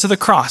then he went to the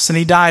cross and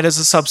he died as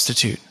a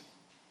substitute.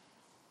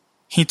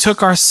 He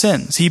took our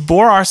sins. He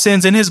bore our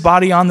sins in his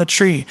body on the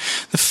tree.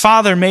 The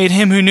Father made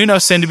him who knew no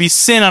sin to be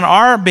sin on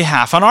our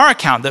behalf, on our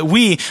account, that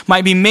we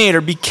might be made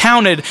or be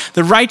counted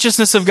the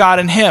righteousness of God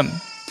in him.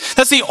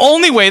 That's the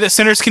only way that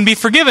sinners can be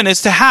forgiven,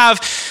 is to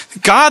have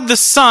God the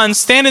Son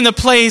stand in the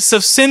place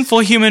of sinful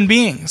human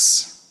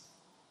beings.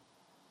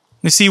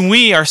 You see,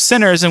 we are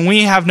sinners and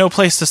we have no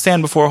place to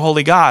stand before a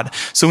holy God.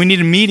 So we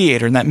need a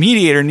mediator, and that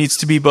mediator needs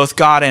to be both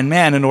God and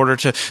man in order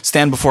to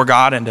stand before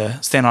God and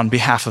to stand on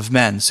behalf of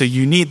men. So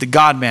you need the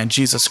God-man,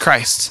 Jesus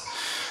Christ,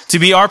 to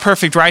be our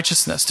perfect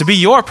righteousness, to be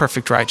your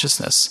perfect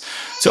righteousness,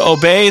 to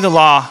obey the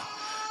law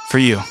for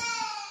you.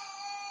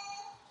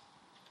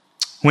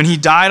 When he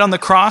died on the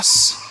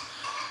cross,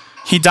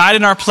 he died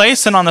in our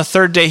place, and on the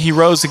third day he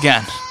rose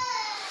again.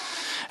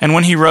 And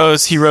when he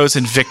rose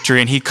in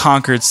victory, and he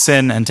conquered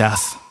sin and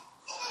death.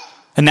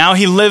 And now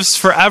he lives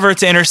forever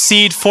to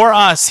intercede for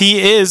us. He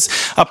is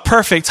a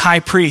perfect high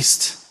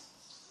priest.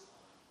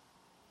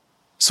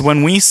 So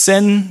when we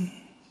sin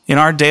in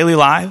our daily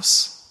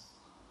lives,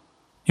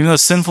 even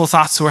those sinful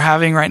thoughts we're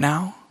having right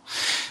now,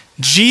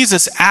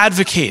 Jesus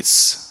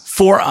advocates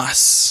for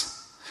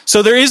us.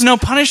 So there is no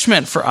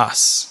punishment for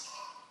us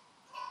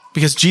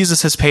because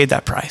Jesus has paid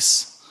that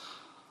price.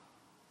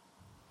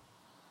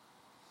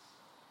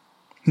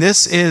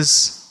 This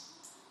is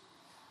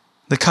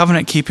the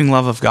covenant-keeping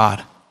love of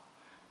God.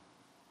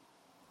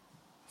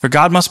 For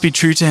God must be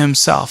true to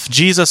himself.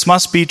 Jesus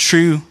must be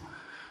true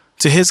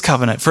to his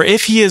covenant. For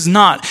if he is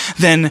not,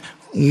 then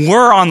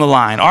we're on the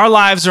line. Our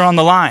lives are on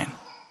the line.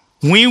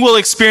 We will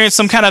experience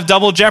some kind of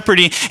double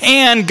jeopardy,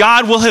 and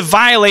God will have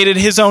violated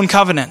his own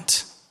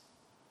covenant.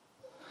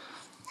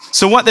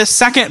 So what this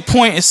second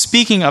point is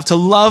speaking of, to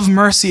love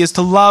mercy, is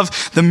to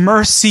love the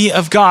mercy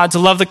of God, to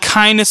love the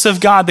kindness of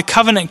God, the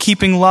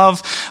covenant-keeping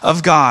love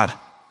of God.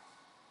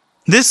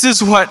 This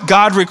is what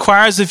God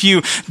requires of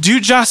you. Do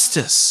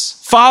justice.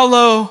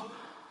 Follow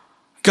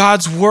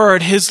God's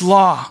word, his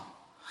law.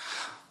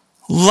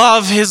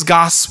 Love his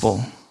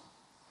gospel.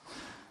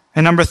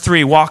 And number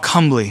 3, walk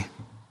humbly.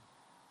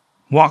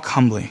 Walk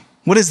humbly.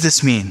 What does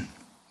this mean?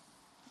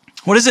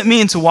 What does it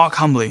mean to walk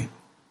humbly?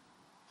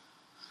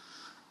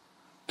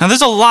 Now,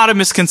 there's a lot of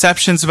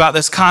misconceptions about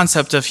this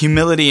concept of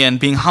humility and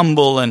being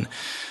humble, and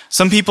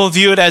some people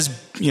view it as,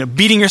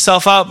 beating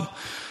yourself up,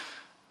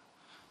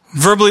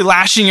 verbally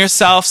lashing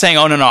yourself, saying,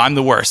 "Oh, no, I'm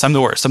the worst, I'm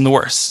the worst, I'm the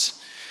worst."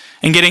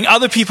 And getting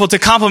other people to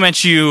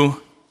compliment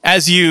you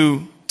as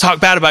you talk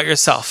bad about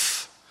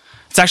yourself.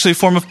 It's actually a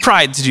form of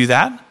pride to do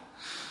that.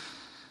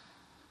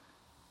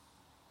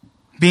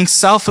 Being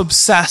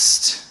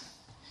self-obsessed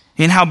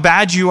in how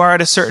bad you are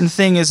at a certain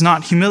thing is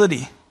not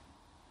humility.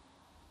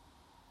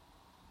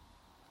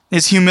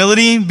 Is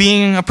humility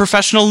being a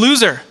professional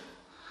loser?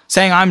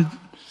 Saying, I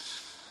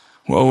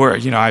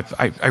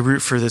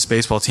root for this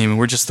baseball team and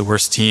we're just the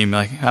worst team.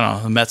 Like, I don't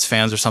know, the Mets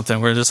fans or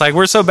something. We're just like,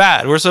 we're so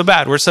bad, we're so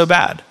bad, we're so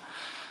bad.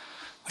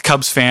 The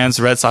Cubs fans,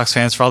 the Red Sox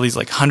fans, for all these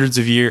 100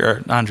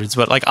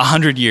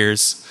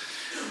 years.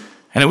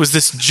 And it was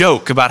this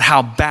joke about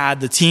how bad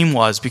the team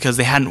was because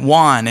they hadn't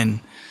won in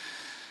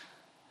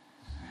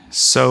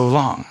so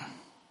long.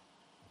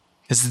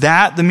 Is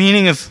that the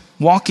meaning of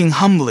walking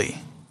humbly?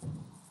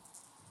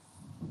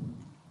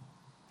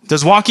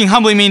 Does walking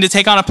humbly mean to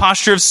take on a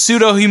posture of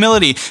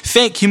pseudo-humility,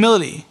 fake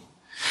humility?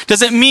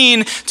 Does it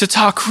mean to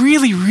talk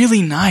really,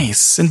 really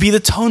nice and be the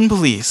tone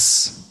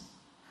police?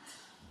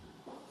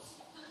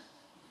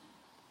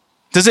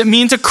 Does it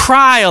mean to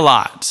cry a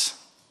lot?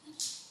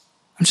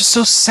 I'm just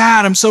so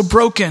sad, I'm so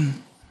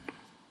broken.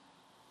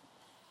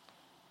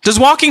 Does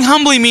walking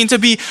humbly mean to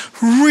be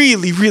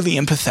really, really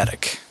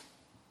empathetic?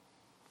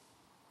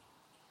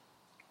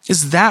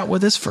 Is that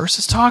what this verse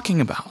is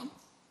talking about?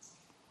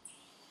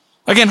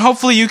 Again,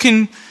 hopefully you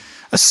can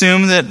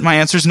assume that my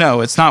answer is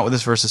no, it's not what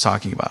this verse is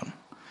talking about.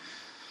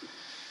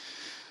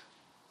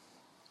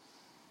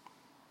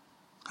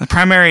 The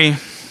primary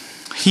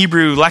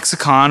Hebrew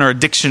lexicon or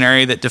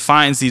dictionary that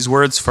defines these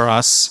words for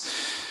us,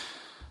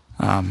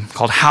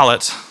 called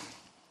Hallet,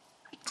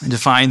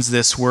 defines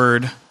this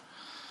word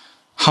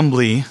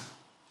humbly.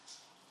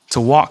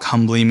 To walk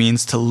humbly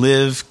means to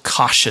live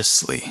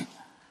cautiously,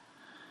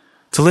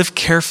 to live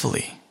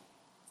carefully.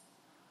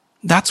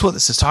 That's what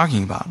this is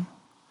talking about.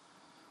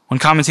 One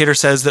commentator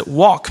says that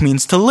walk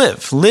means to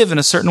live in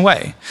a certain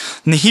way.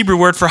 And the Hebrew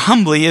word for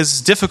humbly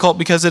is difficult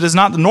because it is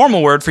not the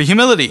normal word for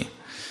humility.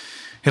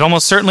 It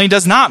almost certainly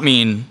does not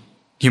mean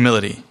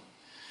humility.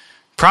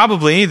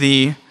 Probably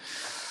the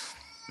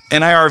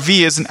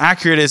NIRV isn't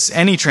accurate as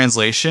any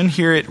translation.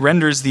 Here it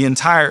renders the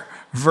entire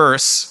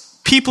verse,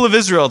 "People of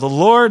Israel, the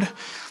Lord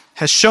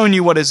has shown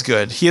you what is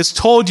good. He has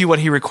told you what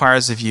he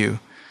requires of you.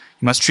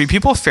 You must treat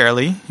people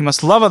fairly, you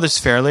must love others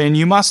fairly, and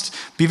you must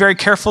be very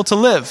careful to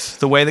live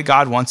the way that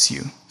God wants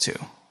you to."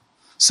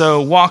 So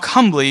walk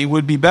humbly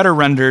would be better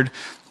rendered,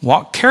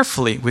 walk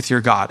carefully with your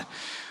God,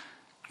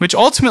 which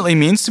ultimately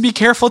means to be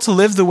careful to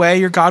live the way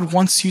your God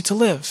wants you to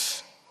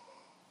live.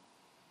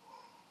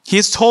 He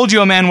has told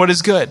you, O man, what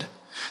is good.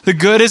 The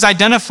good is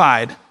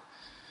identified.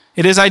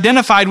 It is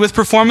identified with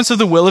performance of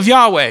the will of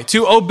Yahweh,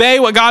 to obey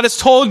what God has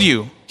told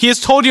you. He has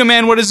told you,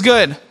 man, what is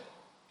good.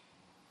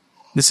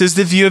 This is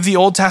the view of the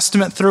Old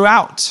Testament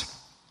throughout.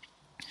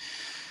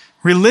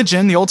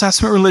 Religion, the Old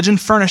Testament religion,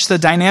 furnished the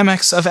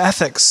dynamics of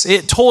ethics.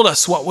 It told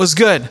us what was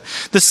good.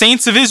 The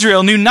saints of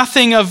Israel knew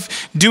nothing of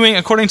doing,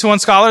 according to one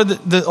scholar,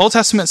 the Old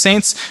Testament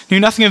saints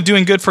knew nothing of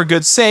doing good for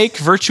good's sake.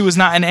 Virtue was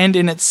not an end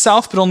in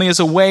itself, but only as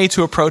a way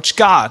to approach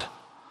God,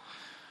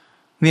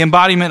 the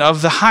embodiment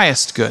of the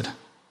highest good.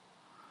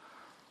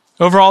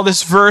 Overall,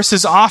 this verse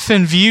is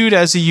often viewed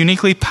as a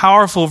uniquely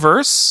powerful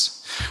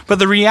verse, but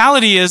the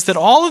reality is that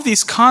all of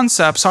these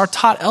concepts are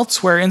taught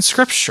elsewhere in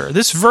Scripture.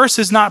 This verse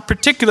is not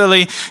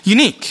particularly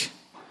unique.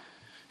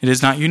 It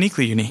is not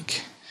uniquely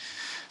unique.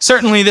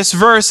 Certainly, this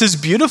verse is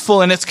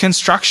beautiful in its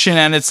construction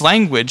and its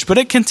language, but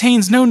it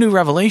contains no new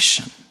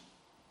revelation.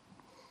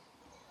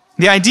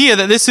 The idea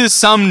that this is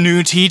some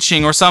new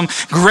teaching or some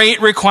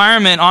great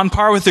requirement on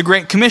par with the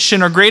Great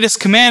Commission or greatest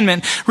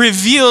commandment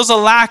reveals a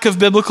lack of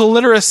biblical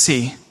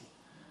literacy.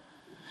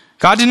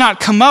 God did not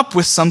come up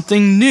with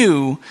something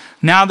new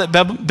now that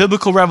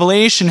biblical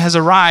revelation has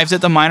arrived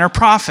at the minor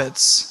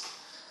prophets.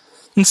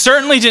 And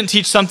certainly didn't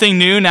teach something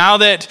new now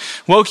that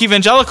woke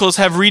evangelicals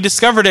have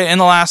rediscovered it in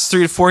the last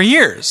 3 to 4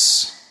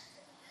 years.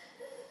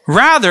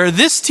 Rather,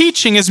 this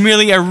teaching is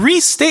merely a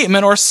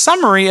restatement or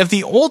summary of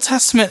the Old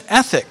Testament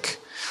ethic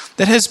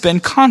that has been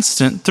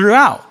constant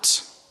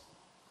throughout.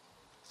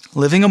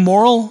 Living a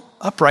moral,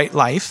 upright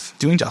life,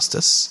 doing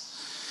justice,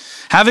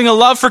 having a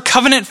love for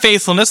covenant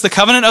faithfulness, the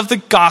covenant of the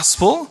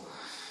gospel,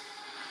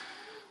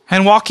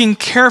 and walking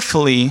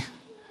carefully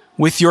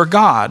with your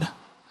God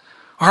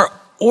are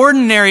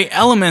ordinary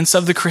elements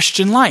of the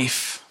Christian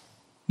life.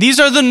 These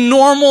are the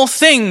normal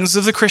things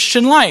of the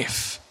Christian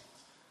life.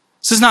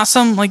 This is not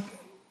some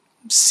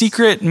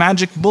secret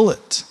magic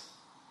bullet.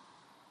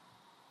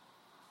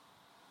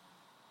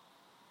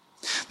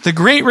 The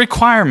great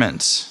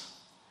requirement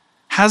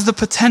has the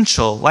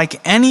potential, like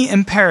any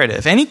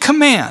imperative, any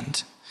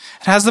command,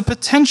 it has the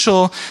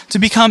potential to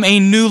become a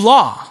new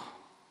law,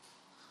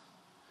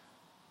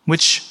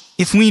 which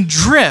if we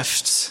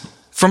drift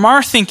from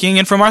our thinking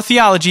and from our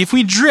theology, if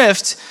we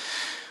drift,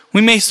 we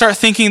may start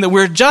thinking that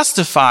we're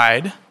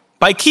justified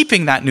by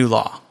keeping that new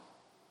law.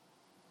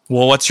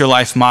 Well, what's your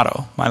life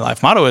motto? My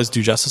life motto is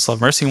do justice,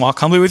 love mercy, and walk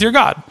humbly with your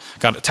God.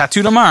 Got it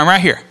tattooed on my arm right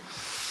here.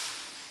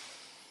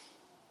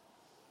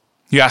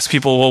 You ask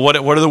people, well, what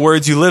are the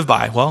words you live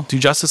by? Well, do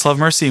justice, love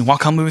mercy, and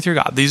walk humbly with your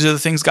God. These are the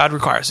things God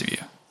requires of you.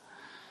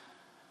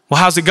 Well,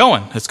 how's it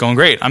going? It's going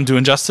great. I'm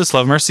doing justice,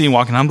 love mercy, and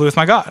walking humbly with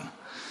my God.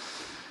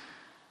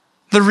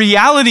 The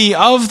reality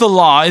of the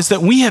law is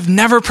that we have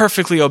never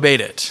perfectly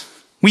obeyed it.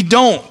 We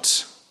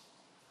don't.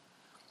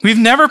 We've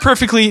never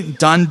perfectly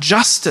done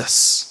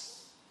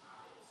justice.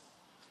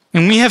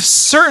 And we have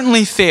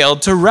certainly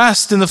failed to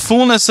rest in the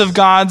fullness of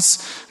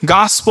God's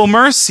gospel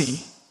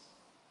mercy.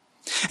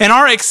 And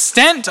our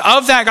extent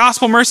of that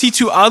gospel mercy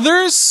to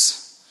others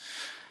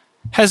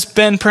has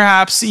been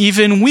perhaps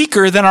even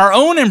weaker than our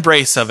own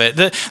embrace of it.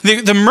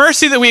 The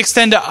mercy that we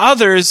extend to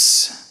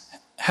others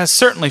has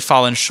certainly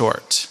fallen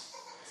short.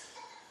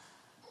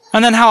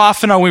 And then how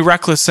often are we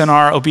reckless in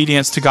our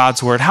obedience to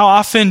God's word? How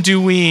often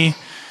do we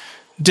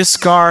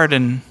discard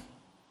and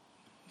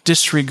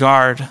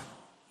disregard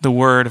the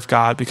word of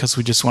God because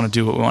we just want to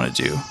do what we want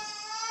to do?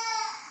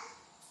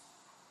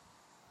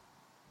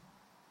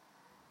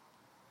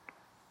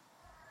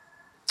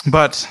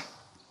 But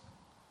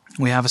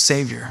we have a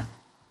Savior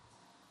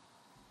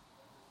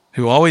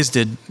who always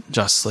did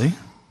justly.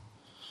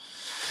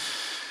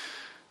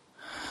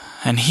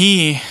 And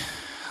he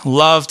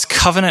loved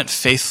covenant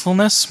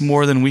faithfulness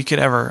more than we could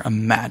ever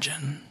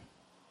imagine.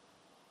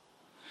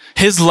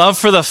 His love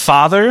for the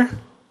Father,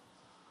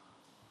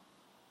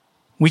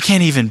 we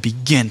can't even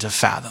begin to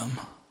fathom.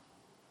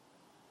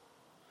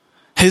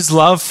 His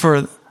love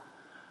for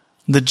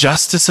the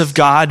justice of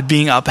God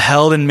being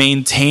upheld and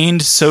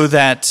maintained so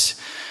that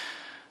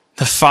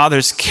the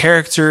Father's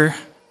character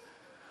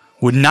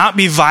would not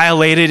be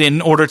violated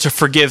in order to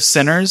forgive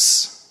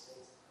sinners.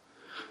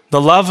 The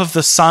love of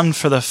the Son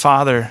for the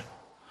Father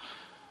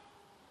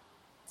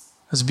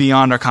is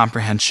beyond our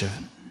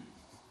comprehension.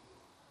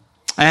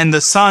 And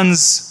the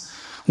Son's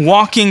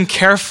walking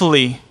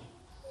carefully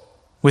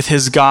with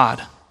his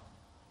God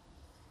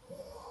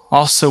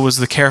also was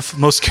the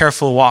most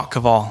careful walk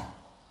of all.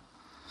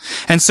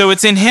 And so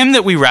it's in him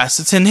that we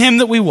rest. It's in him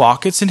that we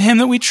walk. It's in him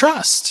that we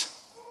trust.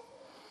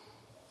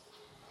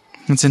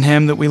 It's in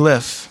him that we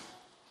live.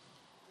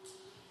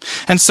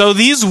 And so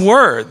these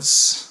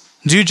words,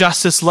 do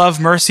justice, love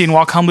mercy, and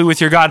walk humbly with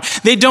your God,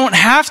 they don't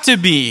have to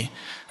be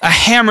a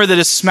hammer that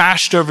is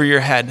smashed over your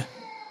head.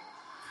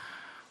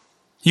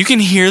 You can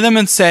hear them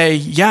and say,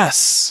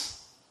 yes,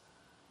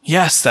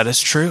 that is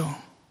true.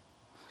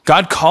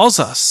 God calls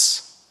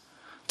us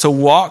to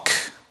walk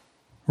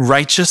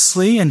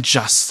righteously and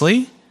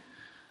justly,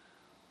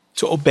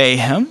 to obey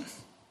him.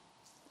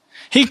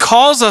 He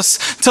calls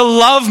us to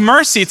love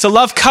mercy, to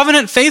love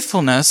covenant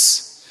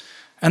faithfulness,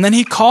 and then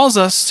he calls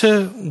us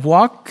to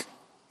walk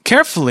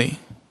carefully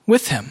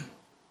with him.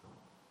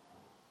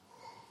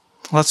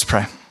 Let's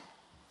pray.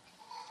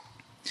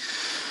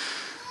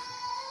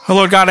 Oh,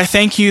 Lord God, I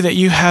thank you that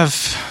you have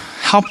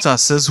helped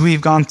us as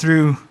we've gone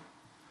through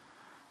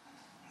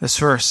this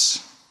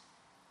verse.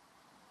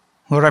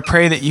 Lord, I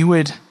pray that you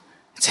would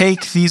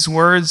take these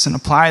words and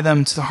apply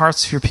them to the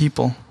hearts of your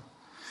people.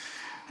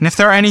 And if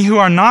there are any who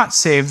are not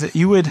saved, that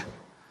you would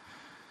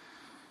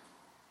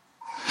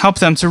help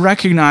them to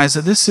recognize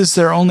that this is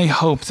their only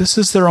hope, this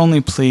is their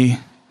only plea,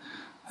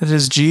 that it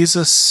is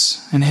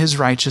Jesus and his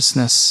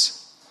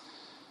righteousness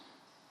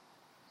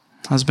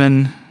has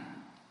been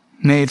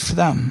made for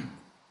them.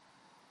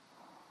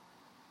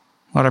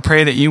 Lord, I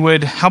pray that you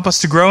would help us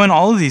to grow in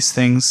all of these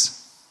things.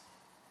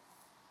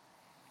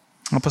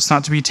 Help us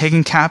not to be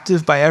taken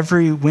captive by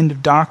every wind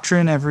of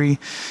doctrine, every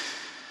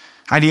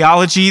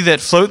ideology that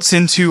floats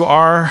into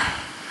our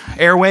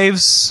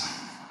airwaves,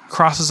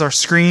 crosses our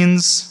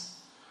screens,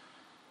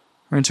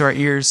 or into our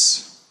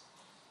ears.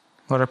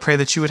 Lord, I pray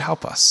that you would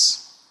help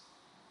us.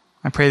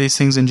 I pray these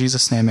things in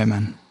Jesus' name,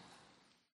 amen.